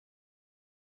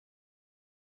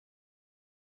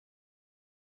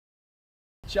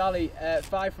Charlie,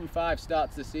 5 from 5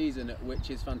 starts the season, which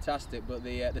is fantastic, but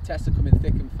the tests are coming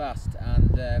thick and fast, and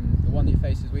the one that you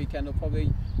face this weekend will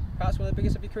probably perhaps one of the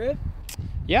biggest of your career?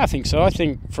 Yeah, I think so. I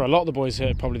think for a lot of the boys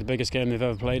here, probably the biggest game they've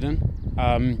ever played in.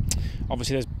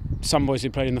 Obviously there's some boys who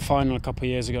played in the final a couple of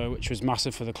years ago, which was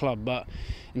massive for the club, but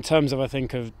in terms of, I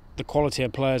think, of the quality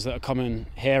of players that are coming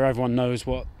here, everyone knows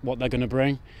what they're going to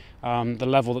bring. The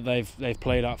level that they've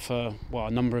played at for a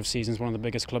number of seasons, one of the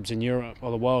biggest clubs in Europe or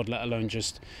the world, let alone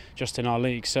just in our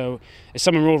league. So it's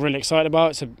something we're all really excited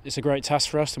about. It's a great test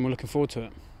for us, and we're looking forward to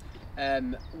it.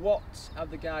 What have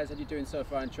the guys had you doing so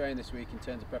far in training this week in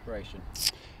terms of preparation?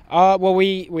 Well,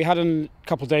 we had a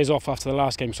couple of days off after the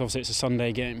last game, so obviously it's a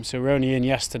Sunday game, so we're only in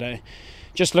yesterday.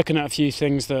 Just looking at a few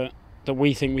things that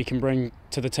we think we can bring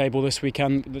to the table this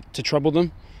weekend to trouble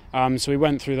them. So we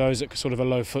went through those at sort of a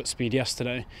low foot speed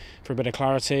yesterday for a bit of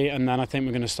clarity, and then I think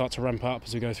we're going to start to ramp up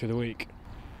as we go through the week.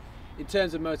 In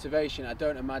terms of motivation, I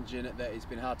don't imagine that it's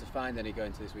been hard to find any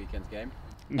going to this weekend's game.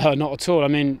 No, not at all. I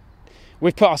mean,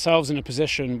 we've put ourselves in a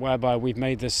position whereby we've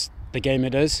made this the game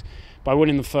it is. By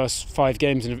winning the first 5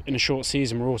 games in a short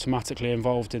season, we're automatically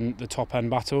involved in the top end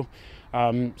battle.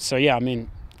 So yeah, I mean,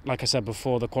 like I said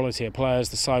before, the quality of players,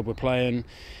 the side we're playing,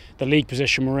 the league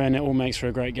position we're in, it all makes for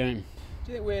a great game.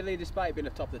 Do you think, weirdly, despite being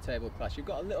a top of the table clash, you've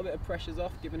got a little bit of pressures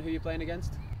off given who you're playing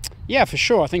against? Yeah, for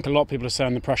sure. I think a lot of people are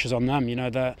saying the pressure's on them. You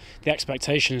know, the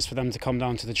expectation is for them to come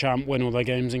down to the champ, win all their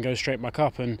games and go straight back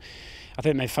up. And I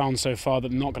think they've found so far that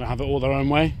they're not going to have it all their own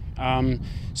way.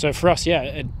 So for us,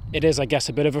 yeah, it is, I guess,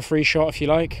 a bit of a free shot, if you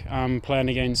like, playing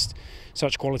against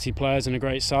such quality players and a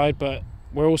great side. But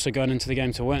we're also going into the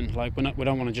game to win. Like, we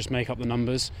don't want to just make up the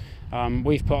numbers.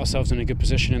 We've put ourselves in a good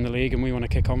position in the league, and we want to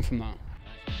kick on from that.